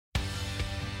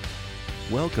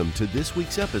Welcome to this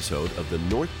week's episode of the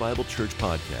North Bible Church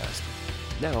Podcast.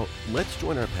 Now, let's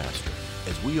join our pastor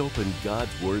as we open God's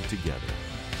Word together.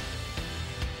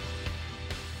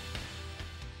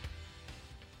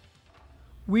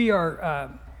 We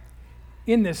are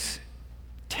in this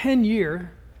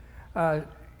 10-year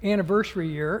anniversary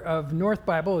year of North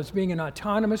Bible as being an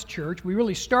autonomous church. We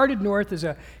really started North as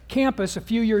a campus a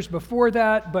few years before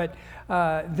that, but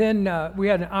then we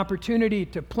had an opportunity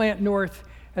to plant North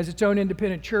as its own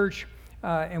independent church,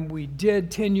 and we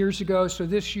did 10 years ago. So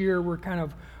this year we're kind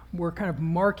of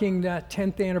marking that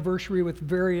 10th anniversary with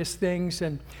various things.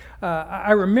 And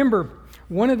I remember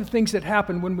one of the things that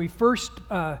happened when we first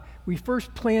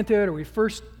planted, or we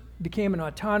first became an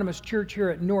autonomous church here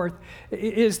at North,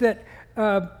 is that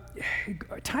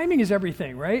timing is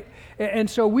everything, right? And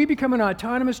so we become an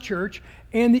autonomous church,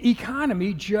 and the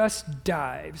economy just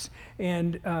dives.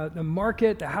 And the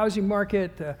market, the housing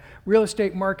market, the real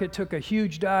estate market took a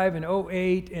huge dive in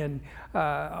 '08, and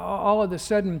all of a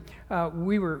sudden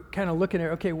we were kind of looking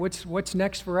at, okay, what's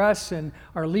next for us? And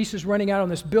our lease is running out on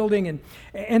this building,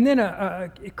 and then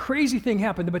a crazy thing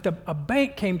happened. But a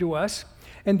bank came to us,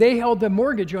 and they held the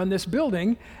mortgage on this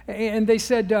building, and they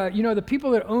said, the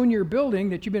people that own your building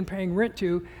that you've been paying rent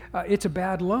to, it's a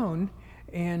bad loan,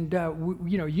 and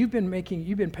you've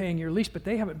been paying your lease, but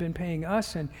they haven't been paying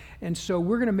us, and so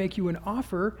we're going to make you an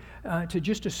offer to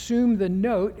just assume the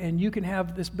note, and you can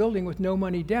have this building with no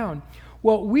money down.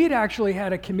 Well, we had actually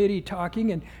had a committee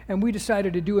talking, and we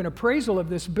decided to do an appraisal of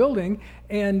this building,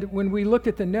 and when we looked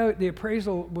at the note, the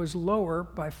appraisal was lower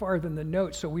by far than the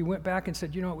note, so we went back and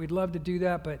said, we'd love to do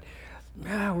that, but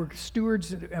we're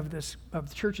stewards of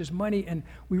the church's money, and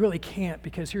we really can't,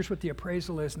 because here's what the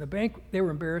appraisal is. And the bank, they were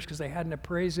embarrassed because they hadn't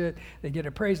appraised it. They get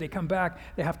appraised, they come back,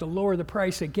 they have to lower the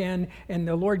price again, and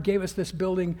the Lord gave us this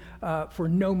building for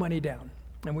no money down.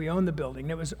 And we own the building.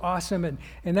 It was awesome, and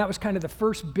that was kind of the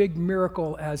first big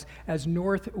miracle as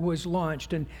North was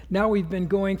launched. And now we've been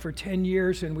going for 10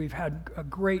 years, and we've had a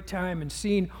great time and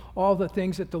seen all the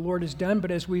things that the Lord has done.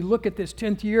 But as we look at this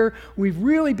 10th year, we've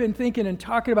really been thinking and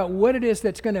talking about what it is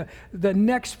that's the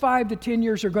next 5 to 10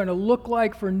 years are going to look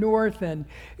like for North, and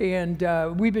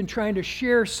we've been trying to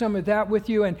share some of that with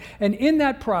you. And in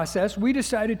that process, we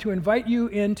decided to invite you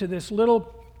into this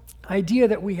little idea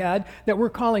that we had that we're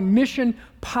calling Mission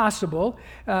Possible,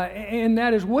 and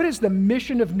that is, what is the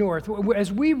mission of North?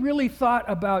 As we really thought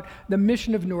about the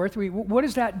mission of North, what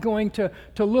is that going to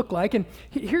look like? And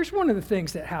here's one of the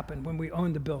things that happened when we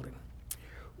owned the building.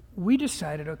 We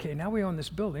decided, okay, now we own this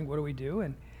building, what do we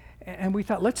do? And we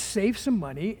thought, let's save some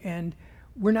money, and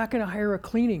we're not going to hire a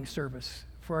cleaning service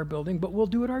for our building, but we'll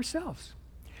do it ourselves.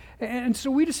 And so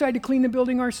we decided to clean the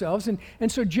building ourselves.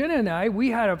 And so Jenna and I,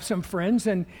 we had some friends,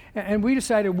 and we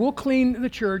decided we'll clean the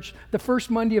church the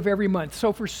first Monday of every month.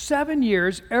 So for 7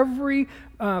 years, every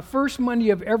first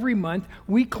Monday of every month,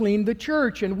 we cleaned the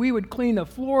church. And we would clean the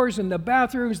floors and the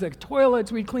bathrooms, the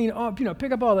toilets. We'd clean all,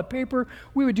 pick up all the paper.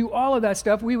 We would do all of that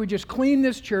stuff. We would just clean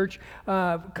this church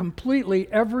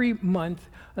completely every month,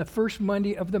 the first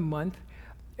Monday of the month.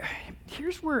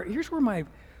 Here's where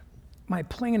my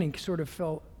planning sort of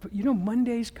fell.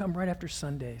 Mondays come right after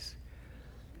Sundays.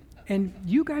 And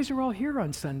you guys are all here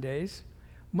on Sundays.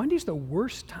 Monday's the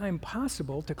worst time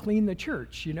possible to clean the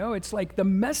church. It's like the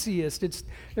messiest.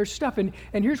 There's stuff. And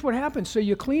here's what happens. So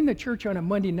you clean the church on a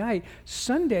Monday night.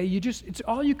 Sunday, it's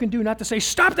all you can do not to say,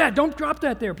 stop that, don't drop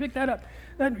that there, pick that up.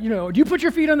 Do you put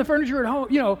your feet on the furniture at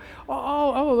home?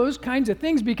 All of those kinds of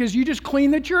things, because you just clean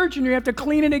the church and you have to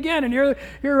clean it again. And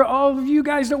here all of you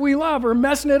guys that we love are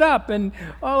messing it up, and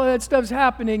all of that stuff's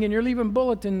happening, and you're leaving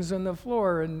bulletins on the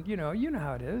floor, and you know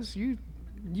how it is. You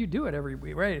do it every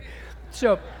week, right?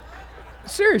 So,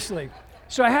 seriously.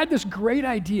 So I had this great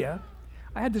idea.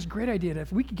 that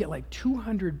if we could get like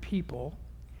 200 people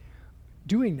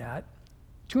doing that,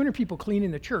 200 people cleaning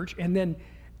the church, and then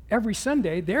every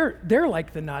Sunday, they're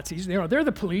like the Nazis. They're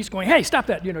the police going, hey, stop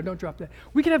that, don't drop that.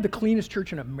 We could have the cleanest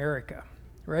church in America,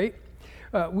 right?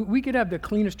 We could have the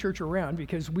cleanest church around,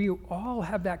 because we all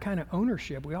have that kind of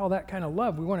ownership. We all that kind of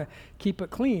love. We want to keep it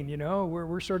clean,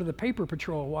 We're sort of the paper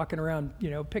patrol walking around,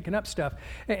 picking up stuff.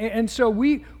 And so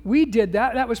we did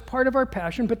that. That was part of our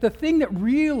passion. But the thing that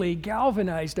really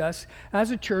galvanized us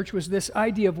as a church was this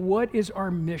idea of what is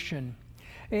our mission.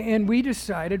 And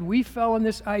we fell on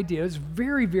this idea, it's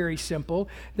very, very simple,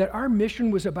 that our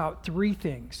mission was about 3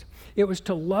 things. It was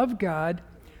to love God,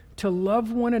 to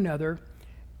love one another,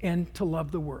 and to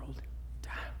love the world.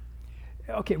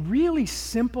 Okay, really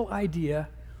simple idea,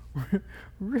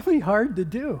 really hard to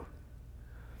do.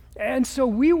 And so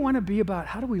we want to be about,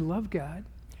 how do we love God?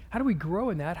 How do we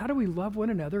grow in that? How do we love one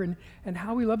another and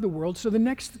how we love the world? So the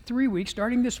next 3 weeks,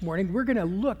 starting this morning, we're going to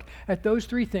look at those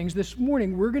three things. This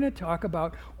morning, we're going to talk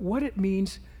about what it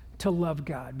means to love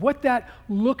God, what that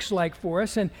looks like for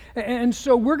us. And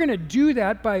so we're going to do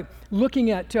that by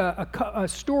looking at a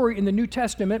story in the New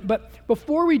Testament. But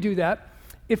before we do that,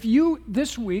 if you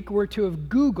this week were to have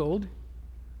Googled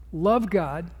love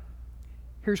God,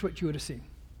 here's what you would have seen.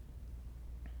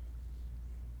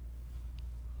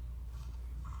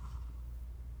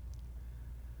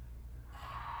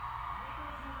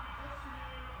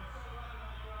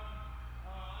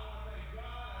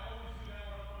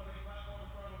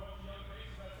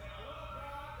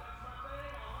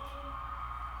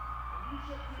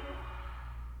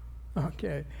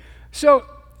 Okay. So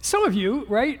some of you,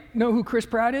 right, know who Chris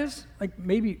Pratt is? Like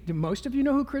maybe most of you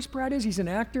know who Chris Pratt is. He's an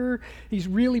actor. He's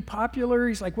really popular.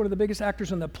 He's like one of the biggest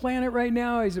actors on the planet right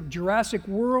now. He's a Jurassic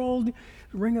World,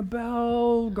 ring a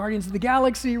bell, Guardians of the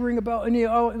Galaxy, ring a bell, and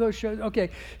all those shows.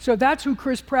 Okay, so that's who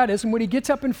Chris Pratt is. And when he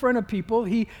gets up in front of people,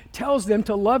 he tells them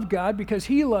to love God because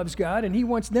he loves God and he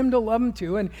wants them to love him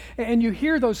too. And you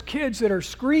hear those kids that are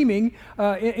screaming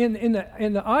in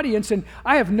the audience, and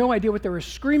I have no idea what they were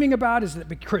screaming about. Is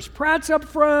it Chris Pratt's up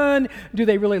front? Do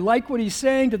they really like what he's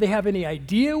saying? Do they have any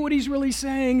idea what he's really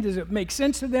saying? Does it make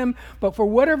sense to them? But for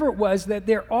whatever it was, that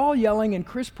they're all yelling, and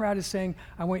Chris Pratt is saying,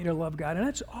 I want you to love God. And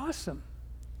that's awesome.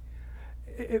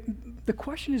 The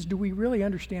question is, do we really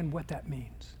understand what that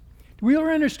means? Do we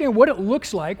really understand what it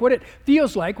looks like, what it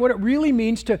feels like, what it really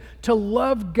means to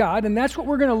love God? And that's what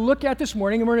we're going to look at this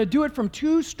morning. And we're going to do it from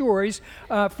two stories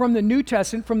from the New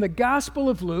Testament, from the Gospel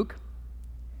of Luke.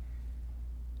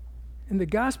 In the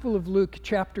Gospel of Luke,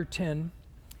 chapter 10,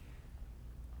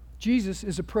 Jesus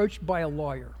is approached by a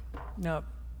lawyer. Now,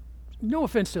 no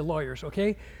offense to lawyers,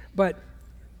 okay? But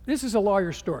this is a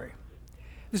lawyer story.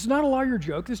 This is not a lawyer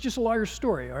joke. This is just a lawyer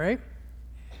story, all right?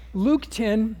 Luke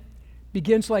 10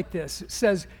 begins like this. It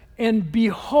says, and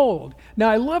behold. Now,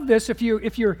 I love this if you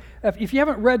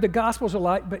haven't read the Gospels a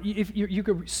lot, but if you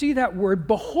could see that word,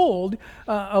 behold,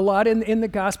 a lot in the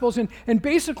Gospels. And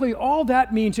basically all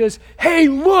that means is, hey,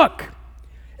 look.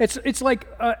 It's like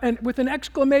with an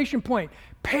exclamation point.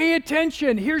 Pay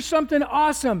attention. Here's something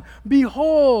awesome.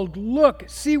 Behold, look,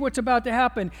 see what's about to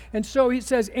happen. And so he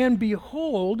says, and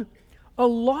behold, a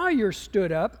lawyer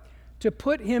stood up to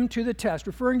put him to the test,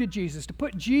 referring to Jesus, to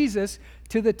put Jesus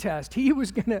to the test. He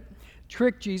was going to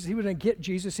trick Jesus. He was going to get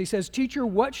Jesus. He says, teacher,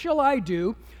 what shall I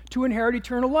do to inherit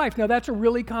eternal life? Now, that's a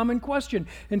really common question.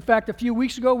 In fact, a few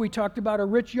weeks ago, we talked about a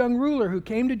rich young ruler who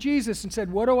came to Jesus and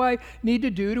said, what do I need to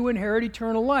do to inherit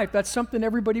eternal life? That's something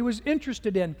everybody was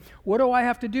interested in. What do I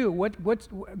have to do?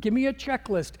 Give me a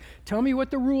checklist. Tell me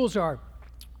what the rules are.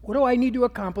 What do I need to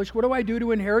accomplish? What do I do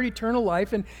to inherit eternal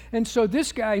life? And so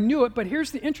this guy knew it, but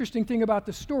here's the interesting thing about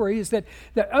the story is that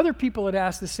other people had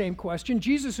asked the same question.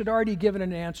 Jesus had already given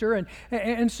an answer,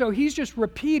 and so he's just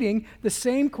repeating the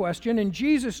same question, and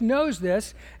Jesus knows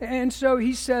this, and so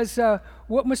he says,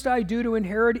 what must I do to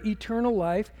inherit eternal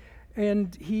life?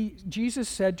 And Jesus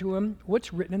said to him,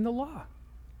 what's written in the law?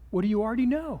 What do you already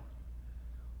know?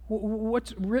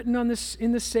 What's written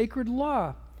in the sacred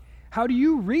law? How do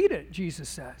you read it, Jesus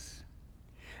says.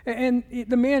 And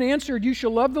the man answered, you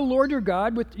shall love the Lord your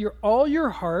God with all your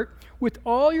heart, with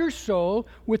all your soul,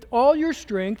 with all your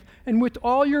strength, and with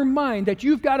all your mind. That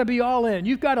you've got to be all in.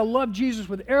 You've got to love Jesus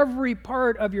with every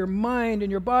part of your mind and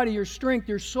your body, your strength,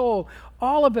 your soul,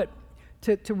 all of it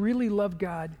to really love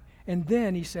God. And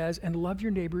then he says, and love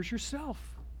your neighbors yourself.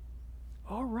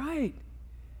 All right.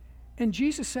 And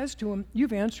Jesus says to him,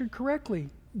 you've answered correctly.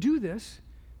 Do this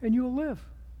and you will live.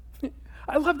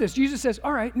 I love this. Jesus says,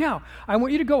 all right, now, I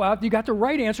want you to go out. You got the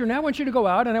right answer. Now I want you to go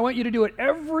out, and I want you to do it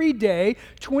every day,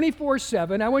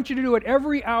 24/7. I want you to do it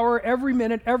every hour, every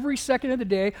minute, every second of the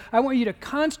day. I want you to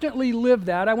constantly live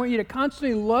that. I want you to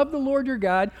constantly love the Lord your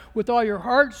God with all your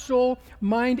heart, soul,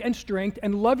 mind, and strength,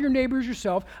 and love your neighbors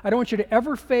yourself. I don't want you to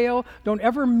ever fail. Don't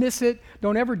ever miss it.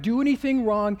 Don't ever do anything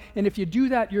wrong. And if you do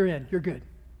that, you're in. You're good.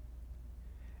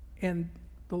 And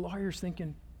the lawyer's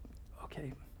thinking,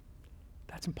 okay,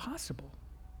 that's impossible.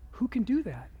 Who can do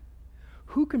that?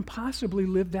 Who can possibly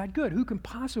live that good? Who can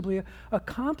possibly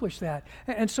accomplish that?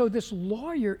 And so this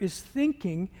lawyer is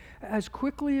thinking as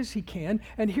quickly as he can,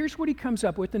 and here's what he comes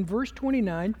up with in verse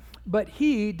 29. But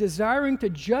he, desiring to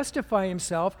justify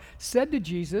himself, said to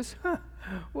Jesus,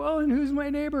 well, and who's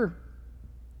my neighbor?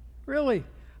 Really?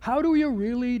 How do you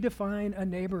really define a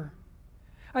neighbor?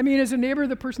 I mean, is a neighbor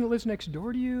the person that lives next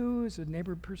door to you? Is a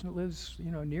neighbor the person that lives,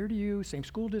 near to you, same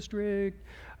school district?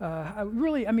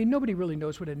 Nobody really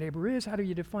knows what a neighbor is. How do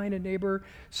you define a neighbor?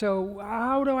 So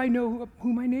how do I know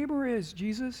who my neighbor is,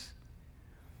 Jesus?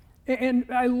 And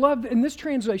I love, in this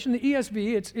translation, the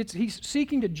ESV, he's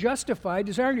seeking to justify,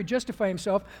 desiring to justify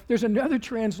himself. There's another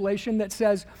translation that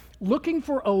says, looking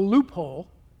for a loophole,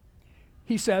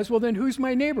 he says, well, then who's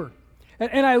my neighbor?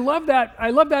 And I love that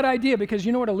idea, because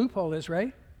you know what a loophole is,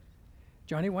 right?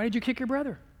 Johnny, why did you kick your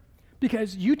brother?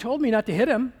 Because you told me not to hit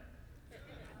him.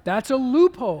 That's a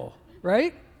loophole,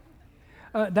 right?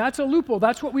 That's a loophole.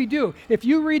 That's what we do. If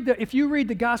you read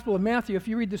the Gospel of Matthew, if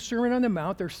you read the Sermon on the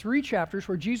Mount, there's 3 chapters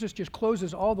where Jesus just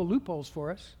closes all the loopholes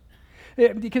for us.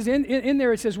 Because in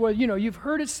there it says, well, you know, you've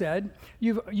heard it said,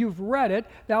 you've read it,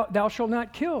 thou shalt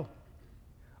not kill.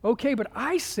 Okay, but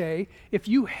I say, if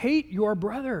you hate your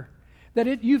brother,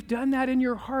 you've done that in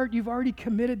your heart. You've already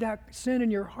committed that sin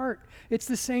in your heart. It's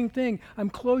the same thing. I'm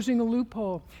closing a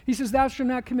loophole. He says, thou shalt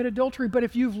not commit adultery. But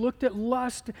if you've looked at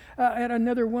lust at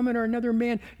another woman or another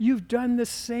man, you've done the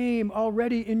same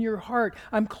already in your heart.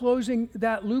 I'm closing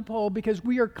that loophole, because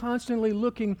we are constantly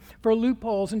looking for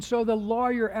loopholes. And so the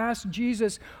lawyer asked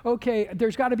Jesus, okay,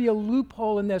 there's got to be a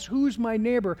loophole in this. Who's my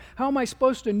neighbor? How am I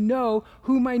supposed to know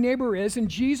who my neighbor is? And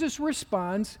Jesus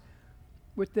responds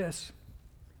with this.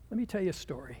 Let me tell you a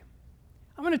story.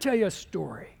 I'm going to tell you a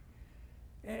story.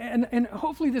 And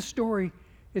hopefully this story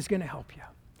is going to help you.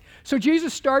 So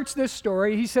Jesus starts this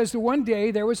story. He says that one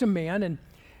day there was a man, and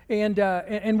we're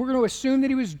going to assume that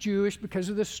he was Jewish because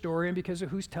of the story and because of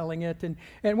who's telling it. And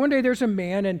one day there's a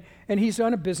man, and he's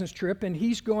on a business trip, and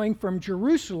he's going from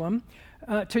Jerusalem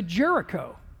to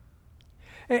Jericho.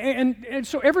 And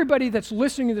so everybody that's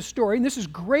listening to the story, and this is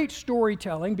great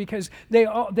storytelling, because they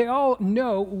all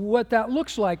know what that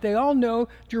looks like. They all know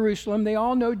Jerusalem. They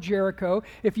all know Jericho.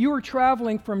 If you were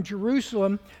traveling from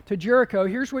Jerusalem to Jericho,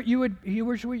 here's what you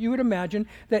would imagine,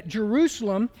 that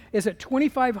Jerusalem is at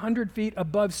 2,500 feet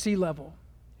above sea level.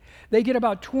 They get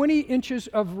about 20 inches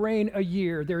of rain a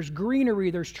year. There's greenery,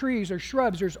 there's trees, there's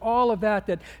shrubs, there's all of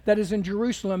that is in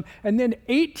Jerusalem. And then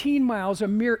 18 miles, a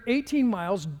mere 18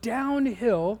 miles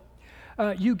downhill,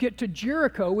 you get to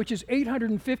Jericho, which is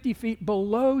 850 feet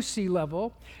below sea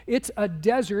level. It's a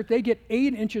desert. They get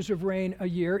 8 inches of rain a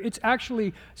year. It's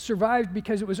actually survived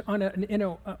because it was on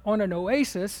an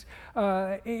oasis.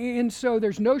 And so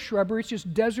there's no shrubbery. It's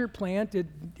just desert plant.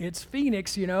 It's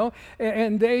Phoenix, you know.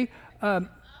 And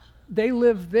they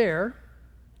live there,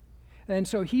 and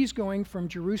so he's going from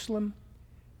Jerusalem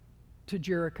to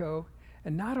Jericho,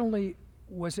 and not only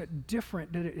was it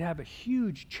different, did it have a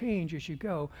huge change as you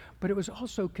go, but it was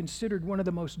also considered one of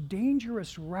the most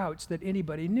dangerous routes that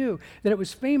anybody knew, that it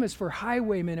was famous for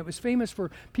highwaymen, it was famous for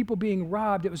people being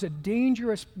robbed. It was a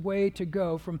dangerous way to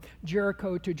go from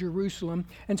Jericho to Jerusalem,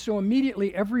 and so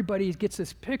immediately everybody gets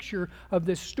this picture of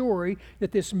this story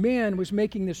that this man was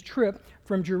making this trip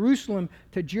from Jerusalem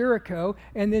to Jericho,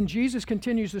 and then Jesus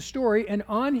continues the story, and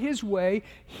on his way,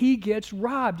 he gets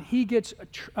robbed, he gets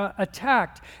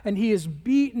attacked, and he is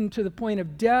beaten to the point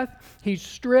of death. He's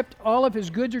stripped, all of his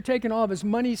goods are taken, all of his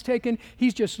money's taken,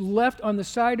 he's just left on the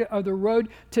side of the road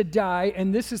to die,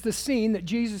 and this is the scene that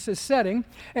Jesus is setting.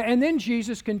 And then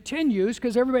Jesus continues,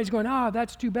 because everybody's going,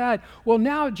 that's too bad. Well,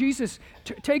 now Jesus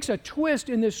takes a twist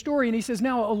in this story, and he says,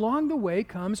 now along the way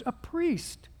comes a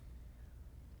priest.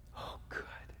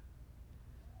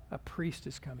 A priest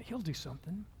is coming. He'll do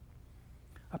something.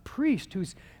 A priest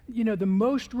who's, the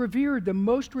most revered, the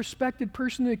most respected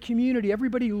person in the community.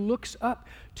 Everybody looks up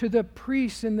to the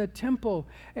priests in the temple.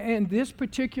 And this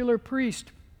particular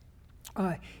priest,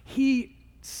 he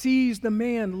sees the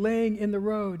man laying in the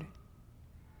road.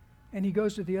 And he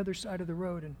goes to the other side of the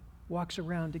road and walks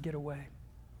around to get away.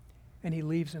 And he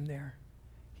leaves him there.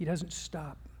 He doesn't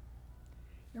stop.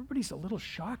 Everybody's a little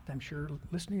shocked, I'm sure,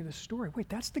 listening to this story. Wait,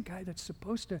 that's the guy that's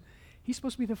he's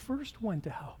supposed to be the first one to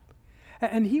help.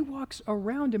 And he walks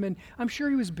around him, and I'm sure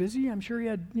he was busy. I'm sure he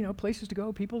had, places to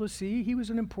go, people to see. He was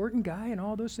an important guy and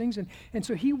all those things. And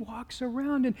so he walks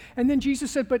around, and then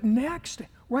Jesus said, but next,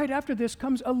 right after this,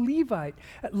 comes a Levite.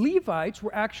 Levites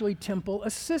were actually temple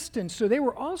assistants, so they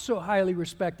were also highly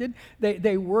respected.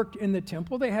 They worked in the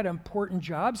temple. They had important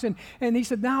jobs. And he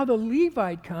said, now the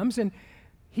Levite comes, and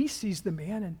he sees the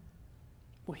man, and,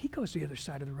 he goes to the other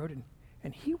side of the road,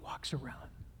 and he walks around,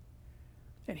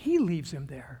 and he leaves him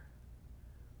there.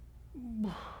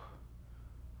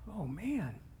 Oh,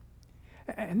 man.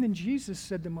 And then Jesus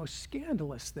said the most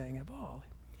scandalous thing of all.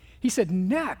 He said,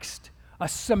 next, a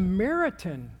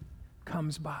Samaritan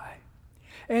comes by.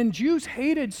 And Jews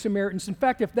hated Samaritans. In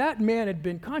fact, if that man had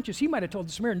been conscious, he might have told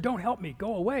the Samaritan, don't help me,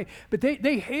 go away. But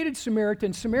they hated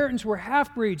Samaritans. Samaritans were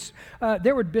half-breeds.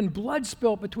 There had been blood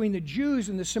spilt between the Jews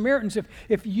and the Samaritans.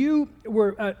 If you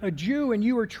were a Jew and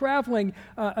you were traveling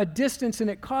a distance and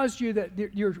it caused you that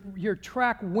your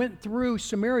track went through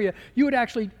Samaria, you would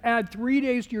actually add 3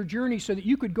 days to your journey so that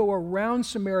you could go around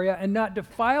Samaria and not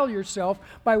defile yourself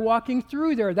by walking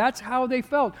through there. That's how they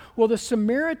felt. Well, the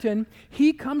Samaritan,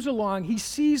 he comes along, he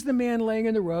sees the man laying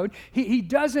in the road. He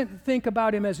doesn't think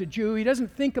about him as a Jew. He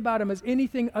doesn't think about him as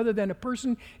anything other than a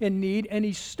person in need. And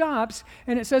he stops,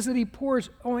 and it says that he pours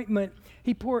ointment.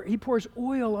 He pours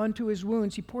oil onto his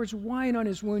wounds. He pours wine on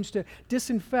his wounds to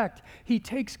disinfect. He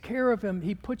takes care of him.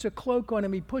 He puts a cloak on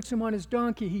him. He puts him on his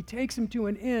donkey. He takes him to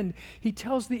an inn. He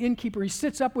tells the innkeeper, he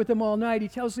sits up with him all night. He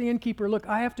tells the innkeeper, look,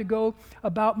 I have to go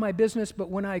about my business, but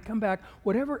when I come back,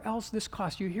 whatever else this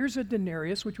costs you, here's a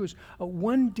denarius, which was a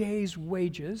 1 day's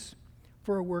wages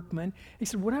for a workman. He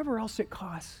said, whatever else it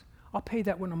costs, I'll pay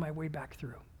that one on my way back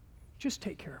through. Just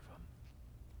take care of him.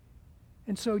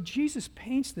 And so Jesus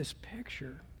paints this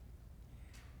picture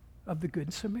of the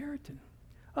Good Samaritan.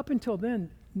 Up until then,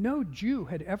 no Jew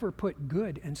had ever put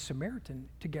good and Samaritan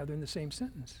together in the same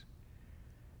sentence.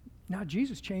 Now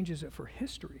Jesus changes it for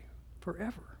history,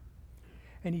 forever.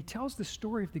 And he tells the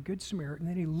story of the Good Samaritan,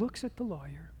 and he looks at the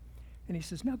lawyer, and he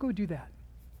says, now go do that.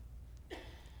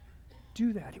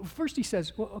 Do that. First he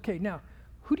says, well, okay, now,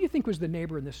 who do you think was the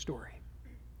neighbor in this story?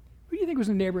 Who do you think was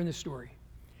the neighbor in this story?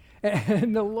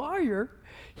 And the lawyer,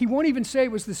 he won't even say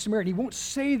it was the Samaritan. He won't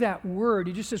say that word.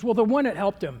 He just says, well, the one that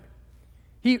helped him.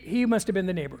 He must have been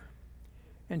the neighbor.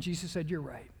 And Jesus said, you're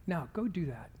right. Now, go do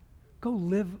that. Go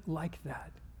live like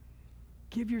that.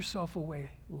 Give yourself away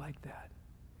like that.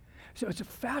 So it's a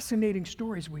fascinating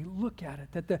story as we look at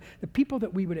it, that the people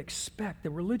that we would expect, the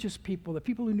religious people, the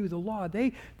people who knew the law,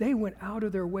 they went out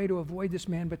of their way to avoid this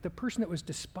man, but the person that was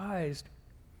despised,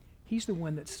 he's the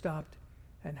one that stopped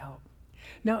and helped.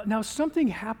 Now something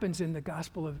happens in the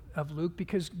Gospel of Luke,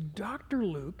 because Dr.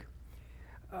 Luke,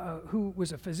 who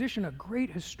was a physician, a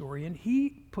great historian,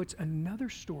 he puts another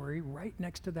story right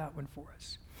next to that one for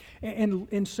us.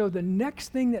 And so the next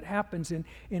thing that happens in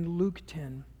Luke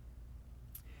 10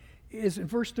 is in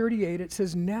verse 38, it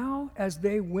says, now as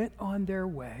they went on their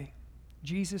way,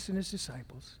 Jesus and his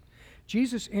disciples,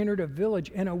 Jesus entered a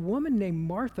village, and a woman named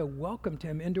Martha welcomed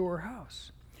him into her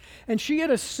house. And she had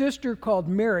a sister called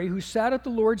Mary who sat at the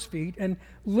Lord's feet and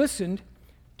listened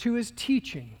to his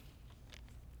teaching.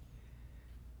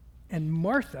 And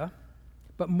Martha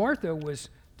was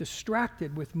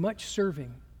distracted with much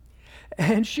serving.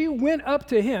 And she went up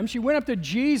to him, she went up to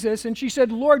Jesus, and she said,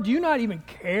 Lord, do you not even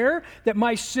care that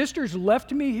my sister's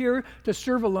left me here to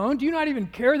serve alone? Do you not even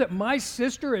care that my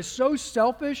sister is so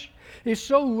selfish, is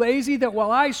so lazy, that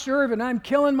while I serve and I'm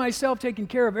killing myself taking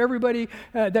care of everybody,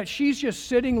 that she's just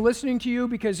sitting listening to you?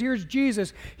 Because here's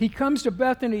Jesus. He comes to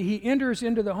Bethany. He enters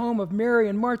into the home of Mary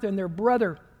and Martha and their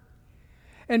brother.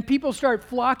 And people start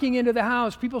flocking into the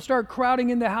house. People start crowding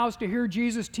in the house to hear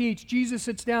Jesus teach. Jesus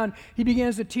sits down. He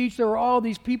begins to teach. There are all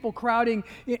these people crowding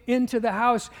into the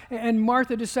house. And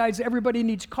Martha decides everybody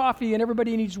needs coffee and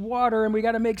everybody needs water, and we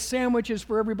got to make sandwiches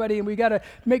for everybody, and we got to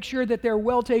make sure that they're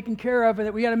well taken care of, and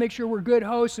that we got to make sure we're good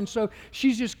hosts. And so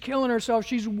she's just killing herself.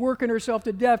 She's working herself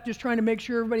to death, just trying to make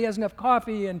sure everybody has enough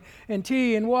coffee and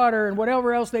tea and water and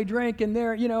whatever else they drink in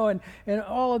there, and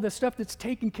all of the stuff that's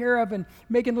taken care of, and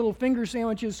making little finger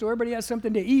sandwiches so everybody has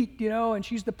something to eat, and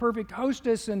she's the perfect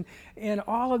hostess, and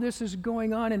all of this is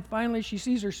going on. And finally she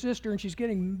sees her sister, and she's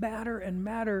getting madder and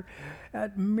madder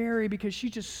at Mary, because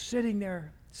she's just sitting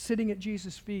there, sitting at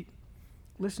Jesus' feet,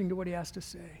 listening to what he has to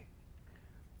say.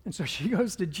 And so she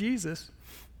goes to Jesus,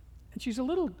 and she's a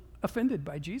little offended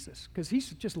by Jesus, because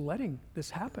he's just letting this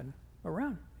happen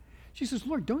around. She says,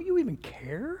 Lord, don't you even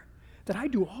care that I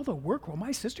do all the work while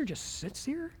my sister just sits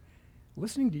here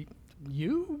listening to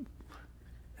you?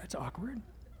 That's awkward.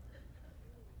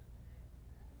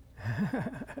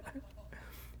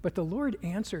 But the Lord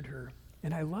answered her,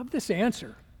 and I love this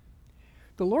answer.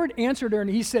 The Lord answered her, and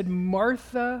he said,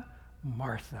 Martha,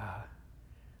 Martha.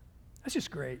 That's just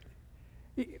great.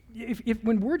 If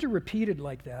when words are repeated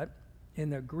like that in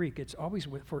the Greek, it's always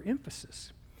for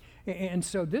emphasis. And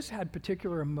so this had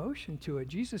particular emotion to it.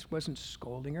 Jesus wasn't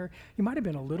scolding her. He might have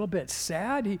been a little bit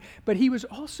sad, but he was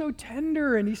also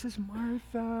tender, and he says,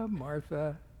 Martha,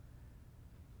 Martha.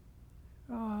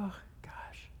 Oh,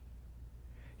 gosh.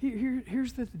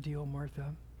 Here's the deal,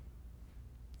 Martha.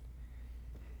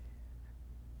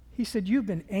 He said, you've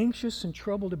been anxious and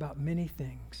troubled about many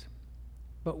things,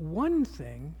 but one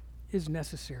thing is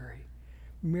necessary.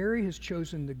 Mary has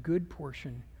chosen the good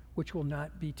portion, which will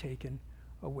not be taken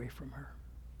away from her.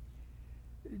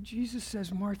 Jesus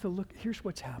says, Martha, look, here's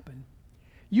what's happened.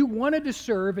 You wanted to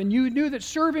serve, and you knew that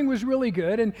serving was really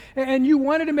good, and you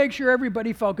wanted to make sure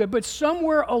everybody felt good. But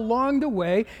somewhere along the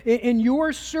way, in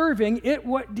your serving,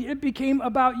 it became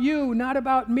about you, not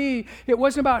about me. It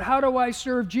wasn't about how do I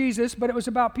serve Jesus, but it was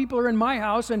about people are in my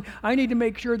house, and I need to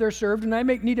make sure they're served, and I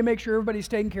need to make sure everybody's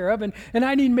taken care of, and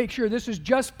I need to make sure this is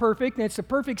just perfect, and it's a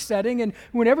perfect setting. And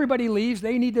when everybody leaves,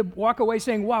 they need to walk away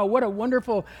saying, wow, what a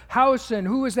wonderful house, and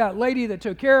who was that lady that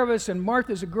took care of us, and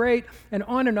Martha's great, and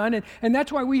on and on. And that's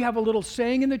why we have a little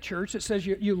saying in the church that says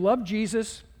you love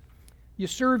Jesus, you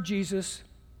serve Jesus,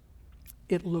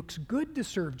 it looks good to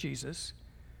serve Jesus,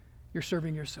 you're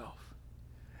serving yourself.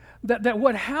 That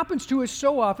what happens to us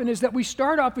so often is that we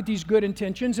start off with these good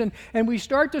intentions and we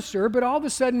start to serve, but all of a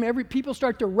sudden people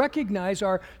start to recognize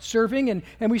our serving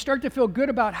and we start to feel good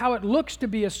about how it looks to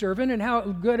be a servant and how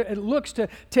good it looks to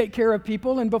take care of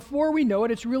people. And before we know it,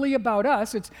 it's really about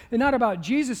us. It's not about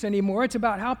Jesus anymore. It's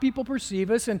about how people perceive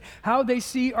us and how they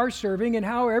see our serving and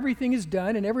how everything is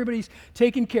done and everybody's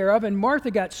taken care of. And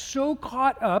Martha got so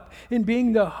caught up in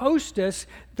being the hostess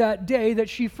that day that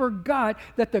she forgot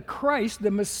that the Christ,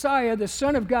 the Messiah, the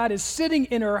Son of God, is sitting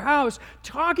in her house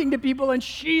talking to people, and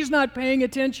she's not paying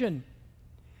attention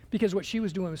because what she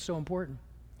was doing was so important.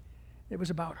 It was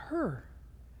about her.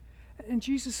 And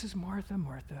Jesus says, Martha,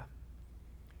 Martha,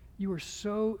 you are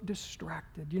so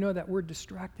distracted. You know that word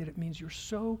distracted, it means you're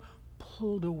so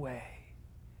pulled away.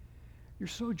 You're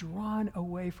so drawn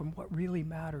away from what really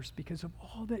matters because of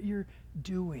all that you're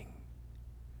doing.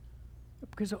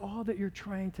 Because of all that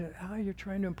how you're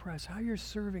trying to impress, how you're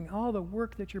serving, all the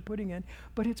work that you're putting in,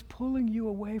 but it's pulling you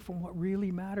away from what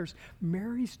really matters.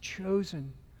 Mary's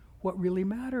chosen what really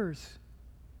matters,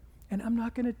 and I'm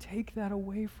not going to take that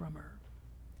away from her.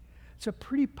 It's a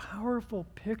pretty powerful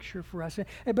picture for us.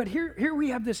 But here we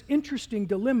have this interesting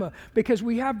dilemma because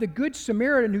we have the Good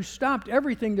Samaritan who stopped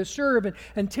everything to serve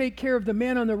and take care of the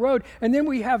man on the road. And then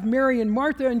we have Mary and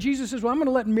Martha, and Jesus says, well, I'm going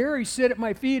to let Mary sit at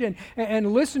my feet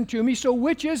and listen to me. So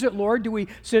which is it, Lord? Do we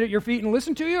sit at your feet and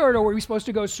listen to you, or are we supposed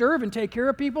to go serve and take care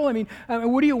of people? I mean,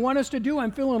 what do you want us to do?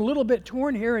 I'm feeling a little bit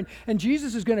torn here, and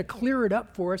Jesus is going to clear it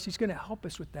up for us. He's going to help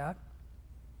us with that.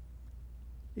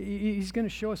 He's going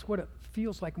to show us what it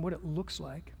feels like and what it looks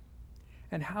like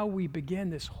and how we begin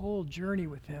this whole journey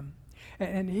with him.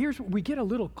 And we get a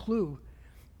little clue.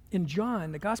 In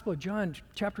John, the Gospel of John,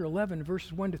 chapter 11,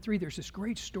 verses 1 to 3, there's this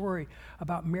great story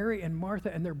about Mary and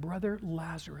Martha and their brother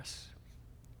Lazarus.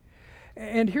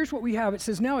 And here's what we have. It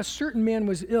says, now a certain man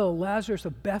was ill, Lazarus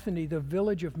of Bethany, the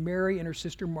village of Mary and her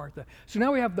sister Martha. So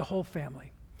now we have the whole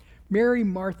family. Mary,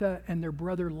 Martha, and their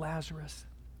brother Lazarus.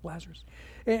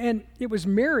 And it was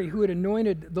Mary who had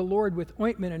anointed the Lord with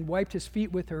ointment and wiped his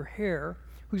feet with her hair,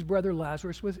 whose brother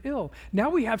Lazarus was ill. Now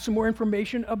we have some more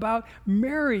information about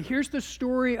Mary. Here's the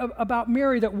story about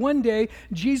Mary, that one day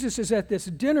Jesus is at this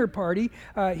dinner party.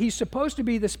 He's supposed to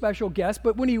be the special guest,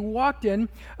 but when he walked in,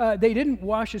 they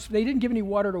didn't give any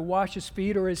water to wash his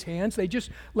feet or his hands. They just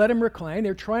let him recline.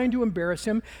 They're trying to embarrass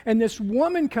him. And this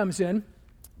woman comes in.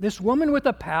 This woman with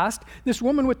a past, this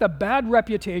woman with a bad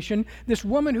reputation, this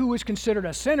woman who was considered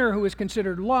a sinner, who was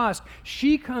considered lost,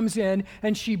 she comes in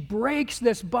and she breaks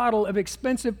this bottle of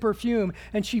expensive perfume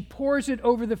and she pours it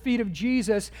over the feet of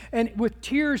Jesus, and with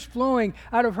tears flowing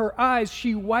out of her eyes,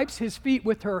 she wipes his feet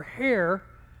with her hair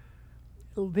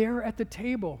there at the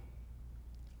table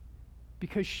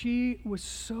because she was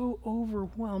so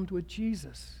overwhelmed with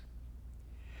Jesus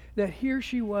that here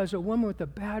she was, a woman with a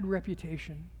bad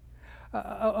reputation,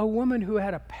 a woman who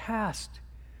had a past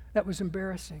that was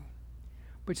embarrassing.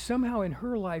 But somehow in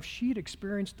her life, she'd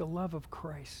experienced the love of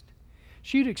Christ.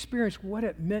 She'd experienced what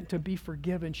it meant to be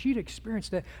forgiven. She'd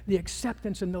experienced the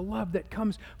acceptance and the love that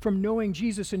comes from knowing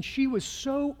Jesus. And she was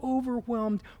so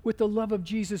overwhelmed with the love of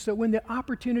Jesus that when the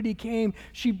opportunity came,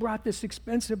 she brought this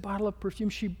expensive bottle of perfume.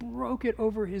 She broke it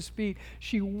over his feet.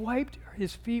 She wiped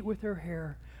his feet with her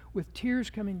hair, with tears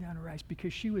coming down her eyes,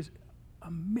 because she was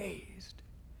amazed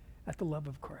at the love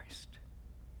of Christ.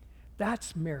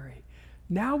 That's Mary.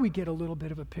 Now we get a little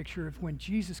bit of a picture of when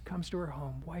Jesus comes to her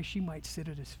home, why she might sit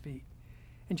at his feet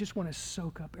and just want to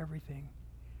soak up everything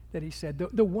that he said.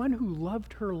 The one who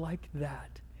loved her like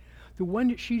that, the one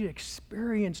that she'd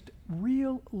experienced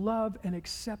real love and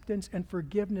acceptance and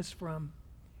forgiveness from,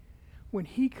 when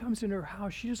he comes into her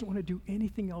house, she doesn't want to do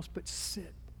anything else but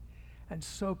sit and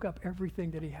soak up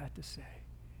everything that he had to say,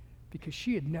 because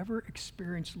she had never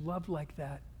experienced love like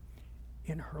that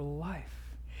in her life.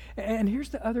 And here's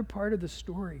the other part of the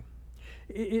story,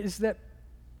 is that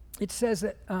it says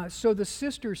that, so the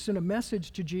sisters sent a message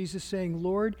to Jesus saying,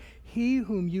 Lord, he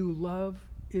whom you love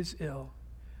is ill.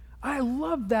 I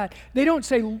love that. They don't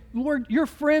say, Lord, your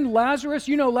friend Lazarus,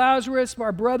 you know Lazarus,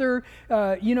 our brother,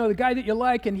 the guy that you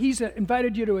like, and he's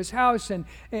invited you to his house,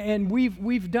 and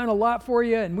we've done a lot for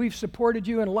you, and we've supported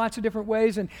you in lots of different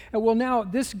ways, and well, now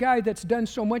this guy that's done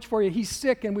so much for you, he's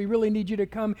sick, and we really need you to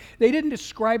come. They didn't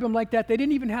describe him like that. They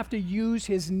didn't even have to use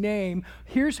his name.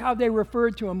 Here's how they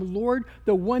referred to him: Lord,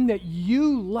 the one that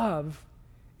you love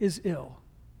is ill.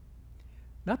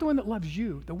 Not the one that loves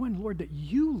you, the one, Lord, that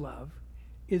you love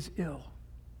is ill.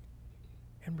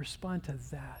 And respond to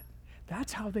that.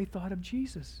 That's how they thought of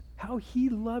Jesus, how he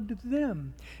loved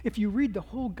them. If you read the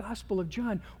whole Gospel of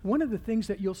John, one of the things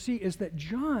that you'll see is that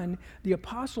John, the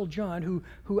Apostle John,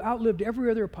 who outlived every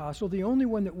other apostle, the only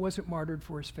one that wasn't martyred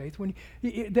for his faith,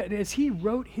 as he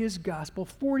wrote his Gospel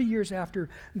 40 years after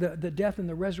the death and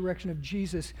the resurrection of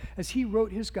Jesus, as he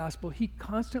wrote his Gospel, he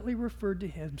constantly referred to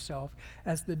himself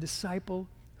as the disciple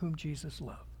whom Jesus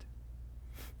loved.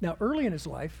 Now, early in his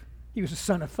life, he was a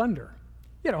son of thunder.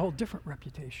 He had a whole different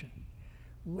reputation.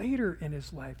 Later in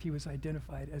his life, he was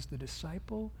identified as the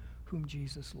disciple whom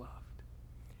Jesus loved.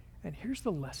 And here's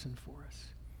the lesson for us,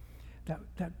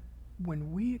 that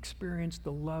when we experience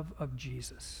the love of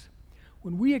Jesus,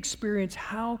 when we experience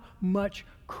how much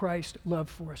Christ loved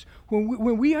for us,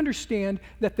 when we understand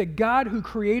that the God who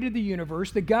created the universe,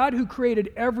 the God who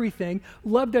created everything,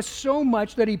 loved us so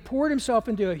much that he poured himself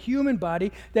into a human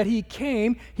body, that he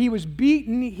came, he was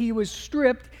beaten, he was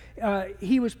stripped,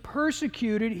 he was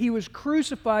persecuted, he was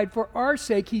crucified for our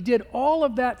sake. He did all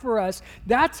of that for us.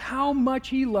 That's how much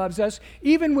he loves us,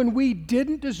 even when we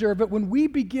didn't deserve it. When we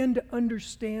begin to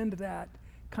understand that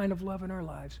kind of love in our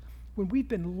lives, when we've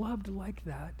been loved like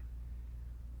that,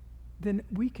 then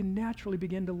we can naturally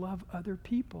begin to love other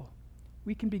people.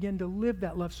 We can begin to live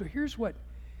that love. So here's what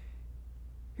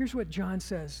John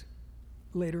says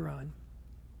later on.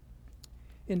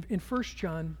 In 1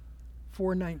 John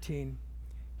 4:19,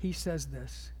 he says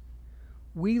this: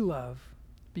 we love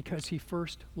because he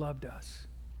first loved us.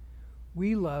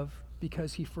 We love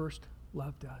because he first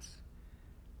loved us.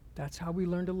 That's how we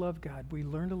learn to love God. We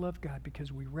learn to love God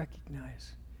because we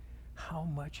recognize how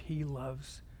much he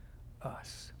loves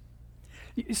us.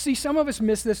 You see, some of us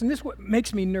miss this, and this is what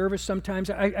makes me nervous sometimes.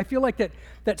 I feel like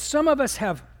that some of us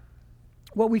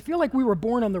we feel like we were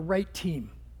born on the right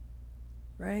team,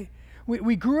 right?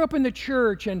 We grew up in the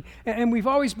church, and we've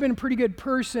always been a pretty good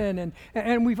person,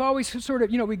 and we've always sort of,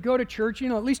 we go to church,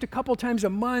 at least a couple times a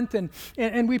month,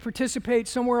 and we participate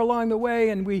somewhere along the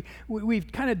way, and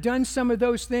we've kind of done some of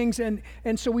those things, and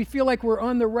so we feel like we're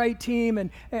on the right team,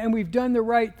 and we've done the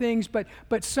right things, but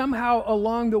somehow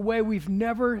along the way, we've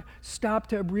never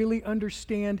stopped to really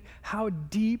understand how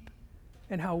deep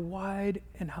and how wide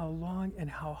and how long and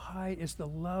how high is the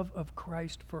love of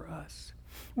Christ for us.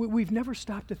 We've never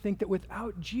stopped to think that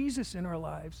without Jesus in our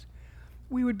lives,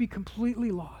 we would be completely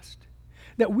lost.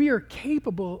 That we are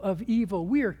capable of evil.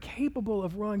 We are capable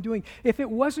of wrongdoing. If it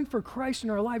wasn't for Christ in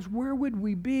our lives, where would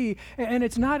we be? And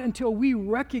it's not until we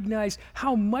recognize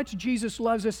how much Jesus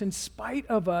loves us in spite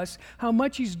of us, how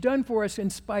much he's done for us in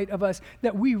spite of us,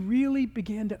 that we really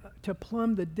begin to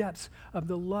plumb the depths of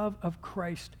the love of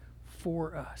Christ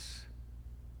for us.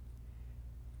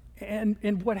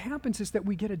 And what happens is that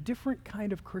we get a different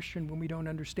kind of Christian when we don't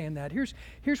understand that.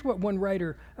 Here's what one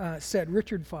writer said,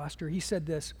 Richard Foster. He said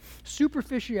this: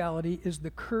 superficiality is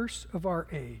the curse of our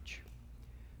age.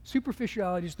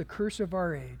 Superficiality is the curse of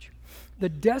our age. The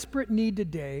desperate need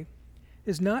today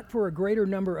is not for a greater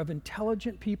number of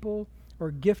intelligent people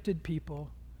or gifted people,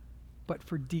 but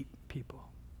for deep people.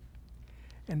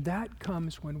 And that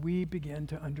comes when we begin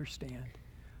to understand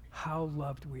how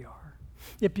loved we are.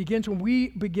 It begins when we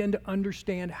begin to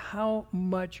understand how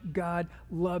much God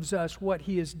loves us, what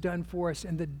he has done for us,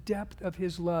 and the depth of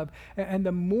his love. And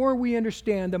the more we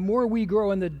understand, the more we grow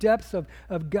in the depth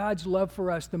of God's love for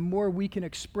us, the more we can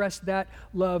express that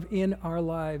love in our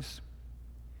lives.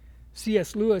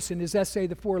 C.S. Lewis, in his essay,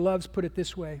 The Four Loves, put it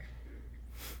this way: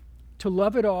 to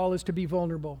love at all is to be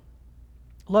vulnerable.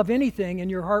 Love anything and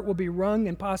your heart will be wrung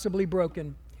and possibly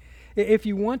broken. If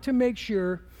you want to make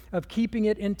sure of keeping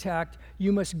it intact,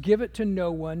 you must give it to no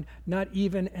one, not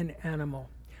even an animal.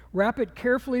 Wrap it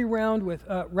carefully round with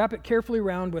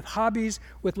hobbies,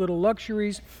 with little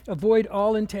luxuries. Avoid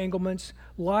all entanglements.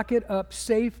 Lock it up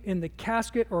safe in the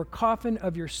casket or coffin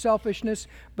of your selfishness.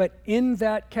 But in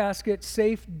that casket,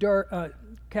 safe, dark,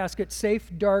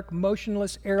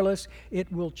 motionless, airless,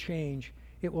 it will change.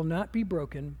 It will not be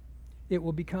broken. It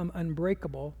will become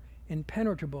unbreakable,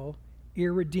 impenetrable,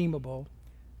 irredeemable.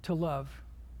 To love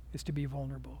is to be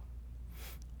vulnerable.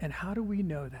 And how do we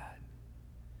know that?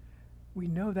 We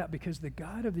know that because the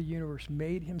God of the universe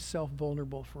made himself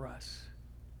vulnerable for us.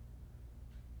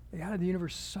 the God of the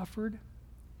universe suffered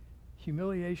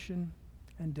humiliation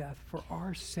and death for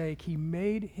our sake. He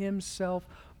made himself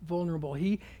vulnerable.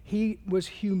 He was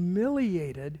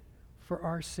humiliated for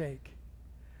our sake.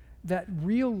 That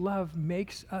real love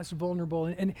makes us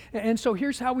vulnerable. And so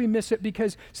here's how we miss it,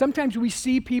 because sometimes we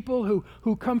see people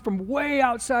who come from way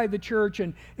outside the church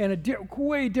and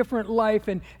way different life,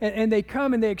 and they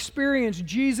come and they experience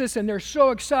Jesus, and they're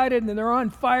so excited, and they're on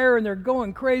fire, and they're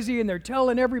going crazy, and they're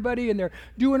telling everybody, and they're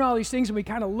doing all these things, and we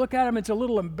kind of look at them. It's a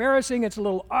little embarrassing. It's a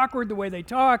little awkward the way they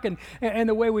talk and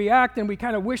the way we act, and we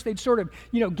kind of wish they'd sort of,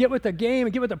 get with the game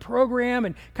and get with the program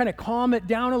and kind of calm it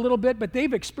down a little bit, but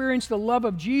they've experienced the love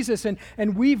of Jesus.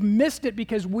 And we've missed it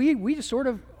because we just sort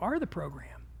of are the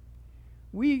program.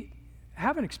 We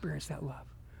haven't experienced that love.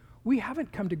 We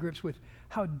haven't come to grips with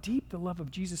how deep the love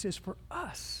of Jesus is for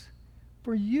us,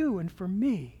 for you and for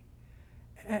me.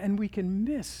 And we can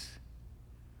miss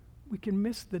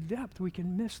the depth, we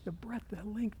can miss the breadth, the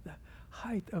length, the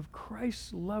height of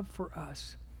Christ's love for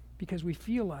us because we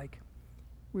feel like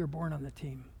we were born on the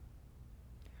team.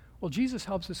 Well, Jesus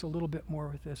helps us a little bit more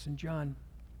with this in John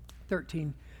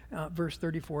 13, verse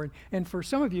 34. And for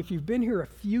some of you, if you've been here a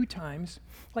few times,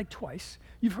 like twice,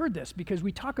 you've heard this because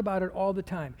we talk about it all the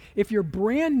time. If you're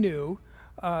brand new,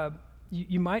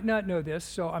 you might not know this,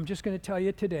 so I'm just going to tell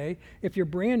you today. If you're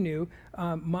brand new,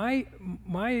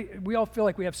 we all feel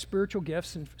like we have spiritual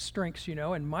gifts and strengths,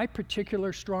 and my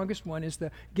particular strongest one is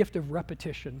the gift of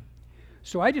repetition.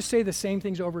 So I just say the same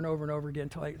things over and over and over again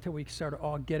until we sort of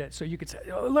all get it. So you could say,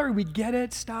 "Oh, Larry, we get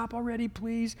it. Stop already,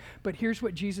 please." But here's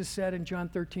what Jesus said in John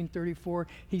 13:34.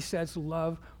 He says,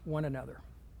 "Love one another."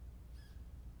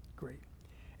 Great.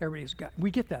 We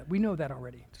get that. We know that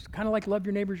already. It's kind of like love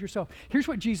your neighbors yourself. Here's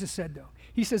what Jesus said, though.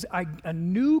 He says, "A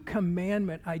new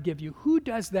commandment I give you." Who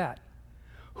does that?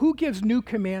 Who gives new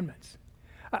commandments?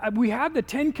 We have the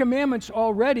 10 commandments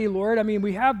already, Lord. I mean,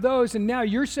 we have those, and now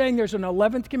you're saying there's an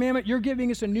 11th commandment. You're giving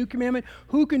us a new commandment.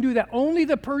 Who can do that? Only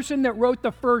the person that wrote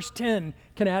the first 10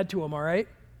 can add to them, all right?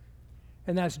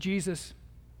 And that's Jesus.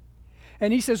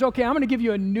 And he says, "Okay, I'm going to give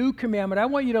you a new commandment. I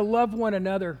want you to love one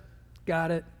another."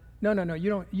 Got it? No,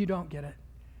 you don't get it.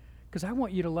 Because I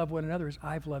want you to love one another as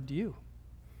I've loved you.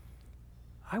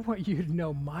 I want you to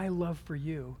know my love for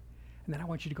you, and then I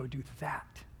want you to go do that.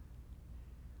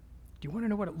 Do you want to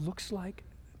know what it looks like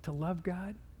to love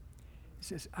God? He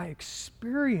says, I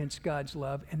experience God's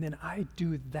love, and then I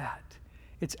do that.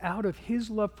 It's out of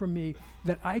his love for me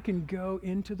that I can go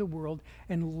into the world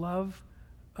and love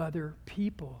other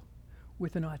people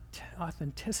with an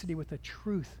authenticity, with a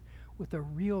truth, with a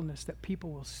realness that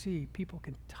people will see, people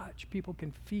can touch, people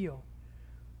can feel.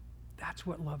 That's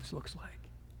what love looks like.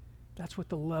 That's what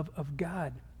the love of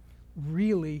God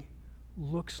really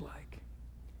looks like.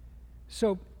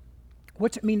 So,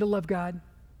 what's it mean to love God?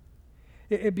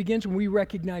 It begins when we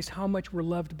recognize how much we're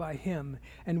loved by him.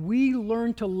 And we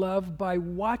learn to love by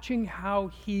watching how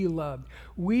he loved.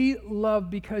 We love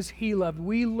because he loved.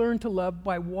 We learn to love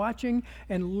by watching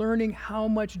and learning how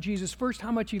much Jesus, first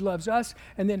how much he loves us,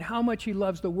 and then how much he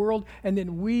loves the world, and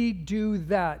then we do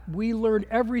that. We learn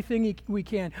everything we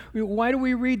can. Why do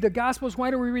we read the Gospels? Why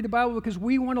do we read the Bible? Because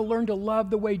we want to learn to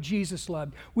love the way Jesus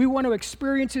loved. We want to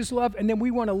experience his love, and then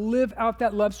we want to live out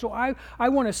that love. So I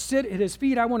want to sit at his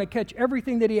feet. I want to catch everything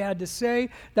that he had to say.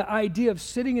 The idea of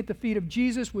sitting at the feet of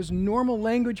Jesus was normal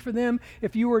language for them.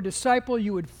 If you were a disciple,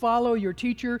 you would follow your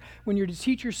teacher. When your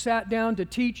teacher sat down to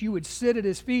teach, you would sit at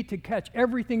his feet to catch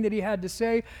everything that he had to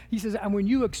say. He says, and when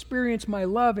you experience my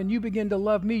love and you begin to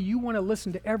love me, you want to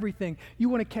listen to everything. You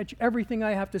want to catch everything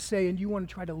I have to say, and you want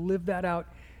to try to live that out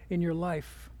in your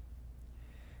life.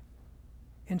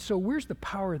 And so where's the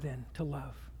power then to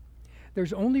love?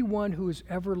 There's only one who has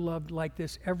ever loved like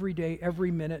this every day,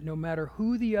 every minute, no matter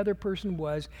who the other person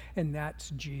was, and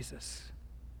that's Jesus.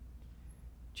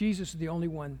 Jesus is the only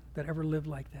one that ever lived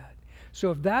like that.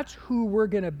 So if that's who we're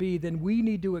going to be, then we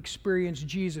need to experience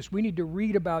Jesus. We need to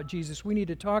read about Jesus. We need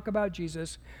to talk about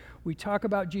Jesus. We talk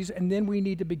about Jesus, and then we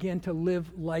need to begin to live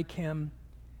like him.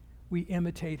 We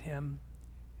imitate him.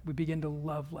 We begin to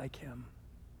love like him.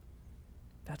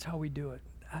 That's how we do it.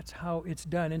 That's how it's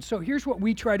done. And so here's what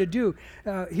we try to do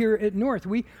here at North.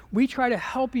 We try to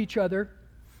help each other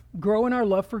grow in our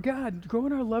love for God, grow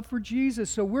in our love for Jesus.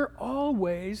 So we're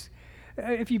always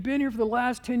if you've been here for the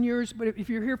last 10 years, but if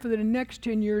you're here for the next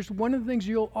 10 years, one of the things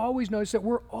you'll always notice that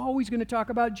we're always going to talk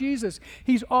about Jesus.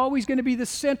 He's always going to be the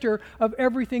center of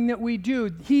everything that we do.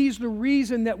 He's the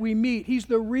reason that we meet. He's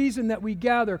the reason that we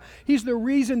gather. He's the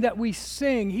reason that we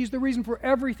sing. He's the reason for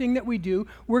everything that we do.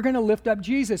 We're going to lift up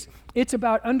Jesus. It's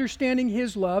about understanding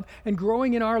His love and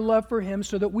growing in our love for Him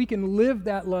so that we can live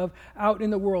that love out in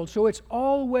the world. So it's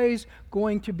always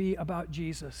going to be about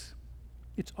Jesus.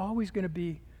 It's always going to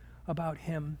be about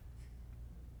Him.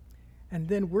 And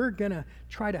then we're going to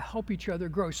try to help each other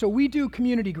grow. So we do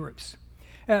community groups.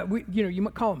 You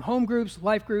might call them home groups,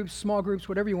 life groups, small groups,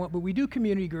 whatever you want, but we do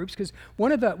community groups because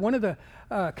one of the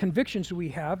convictions we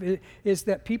have is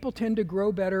that people tend to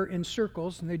grow better in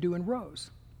circles than they do in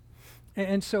rows.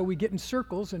 And so we get in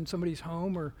circles in somebody's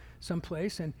home or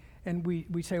someplace, and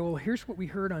we say, well, here's what we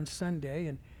heard on Sunday,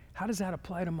 and how does that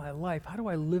apply to my life? How do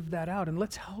I live that out? And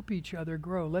let's help each other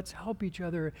grow. Let's help each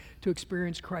other to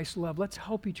experience Christ's love. Let's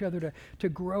help each other to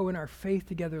grow in our faith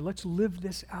together. Let's live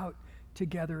this out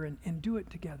together and do it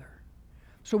together.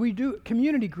 So we do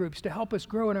community groups to help us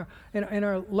grow in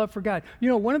our love for God. You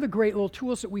know, one of the great little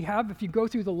tools that we have, if you go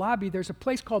through the lobby, there's a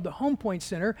place called the Home Point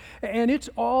Center, and it's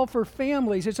all for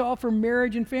families. It's all for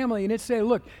marriage and family. And it's say,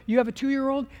 look, you have a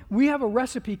 2-year-old, we have a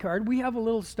recipe card. We have a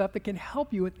little stuff that can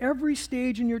help you at every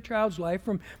stage in your child's life,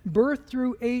 from birth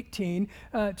through 18,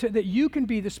 that you can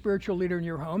be the spiritual leader in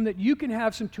your home, that you can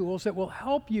have some tools that will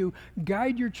help you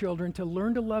guide your children to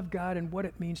learn to love God and what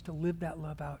it means to live that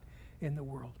love out in the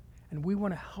world. And we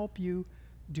want to help you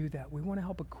do that. We want to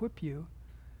help equip you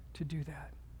to do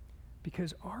that.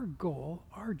 Because our goal,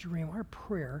 our dream, our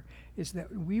prayer is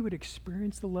that we would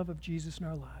experience the love of Jesus in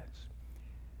our lives,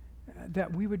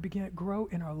 that we would begin to grow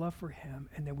in our love for Him,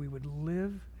 and that we would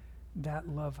live that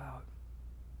love out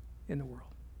in the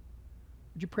world.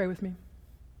 Would you pray with me?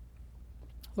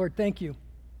 Lord, thank you.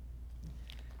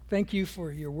 Thank you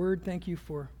for your word. Thank you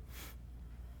for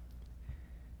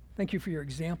your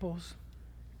examples.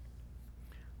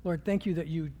 Lord, thank you that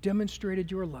you demonstrated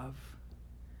your love,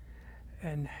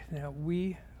 and now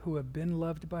we who have been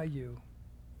loved by you,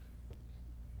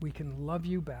 we can love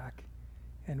you back,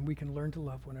 and we can learn to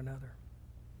love one another.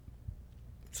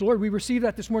 So Lord, we receive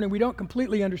that this morning. We don't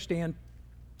completely understand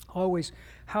always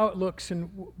how it looks,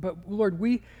 but Lord,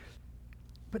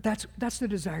 but that's the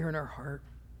desire in our heart.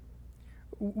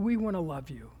 We want to love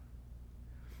you.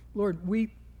 Lord, we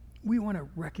want to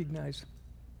recognize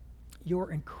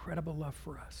your incredible love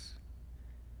for us.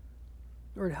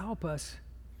 Lord, help us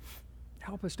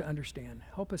to understand.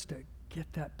 Help us to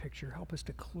get that picture. Help us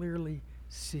to clearly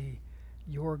see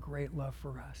your great love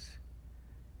for us.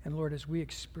 And Lord, as we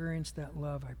experience that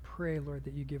love, I pray, Lord,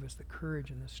 that you give us the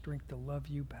courage and the strength to love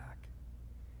you back,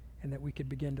 and that we could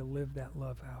begin to live that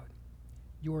love out,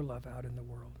 your love out in the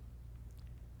world.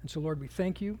 And so, Lord, we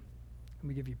thank you, and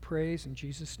we give you praise in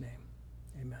Jesus' name.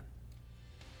 Amen.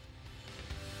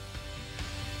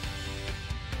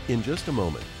 In just a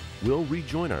moment, we'll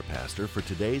rejoin our pastor for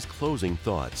today's closing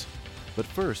thoughts. But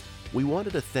first, we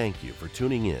wanted to thank you for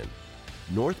tuning in.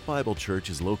 North Bible Church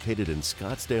is located in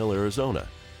Scottsdale, Arizona,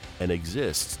 and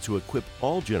exists to equip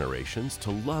all generations to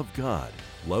love God,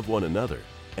 love one another,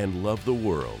 and love the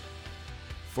world.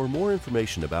 For more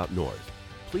information about North,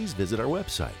 please visit our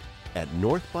website at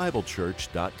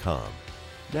northbiblechurch.com.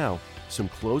 Now, some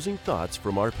closing thoughts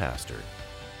from our pastor.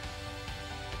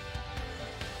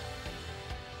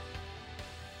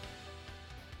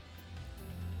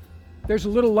 There's a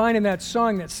little line in that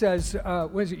song that says,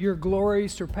 what is it, your glory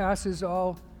surpasses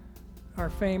all our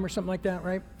fame, or something like that,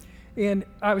 right? And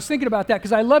I was thinking about that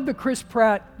because I love the Chris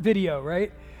Pratt video,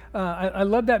 right? I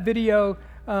love that video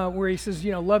where he says,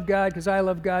 love God because I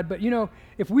love God. But,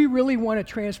 if we really want to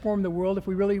transform the world, if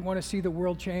we really want to see the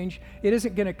world change, it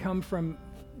isn't going to come from,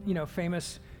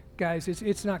 famous guys.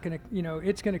 It's not going to,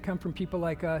 it's going to come from people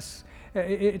like us.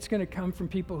 It's going to come from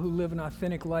people who live an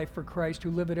authentic life for Christ,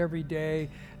 who live it every day,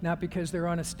 not because they're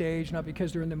on a stage, not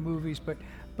because they're in the movies, but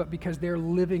because they're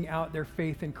living out their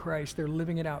faith in Christ. They're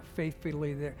living it out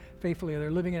faithfully.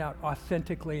 They're living it out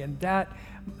authentically, and that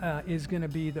is going to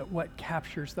be what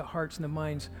captures the hearts and the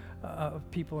minds of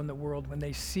people in the world when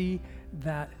they see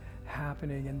that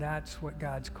happening, and that's what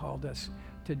God's called us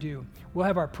to do. We'll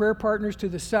have our prayer partners to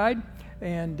the side,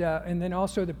 and then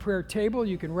also the prayer table.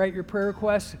 You can write your prayer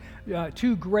requests.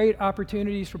 2 great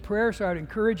opportunities for prayer, so I'd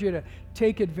encourage you to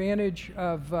take advantage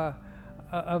of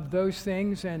those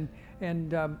things. And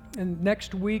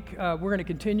next week, we're going to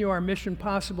continue our Mission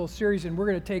Possible series, and we're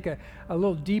going to take a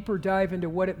little deeper dive into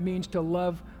what it means to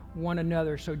love one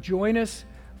another. So join us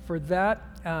for that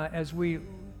as we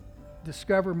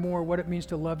discover more what it means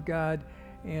to love God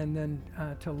and then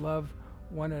to love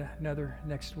one another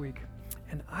next week.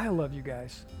 And I love you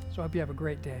guys. So I hope you have a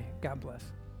great day. God bless.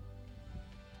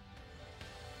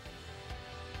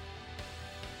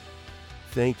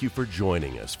 Thank you for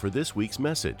joining us for this week's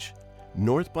message.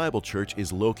 North Bible Church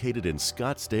is located in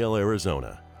Scottsdale,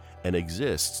 Arizona, and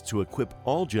exists to equip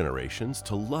all generations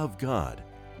to love God,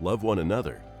 love one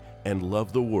another, and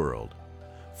love the world.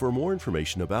 For more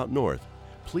information about North,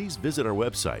 please visit our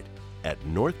website at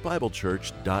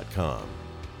northbiblechurch.com.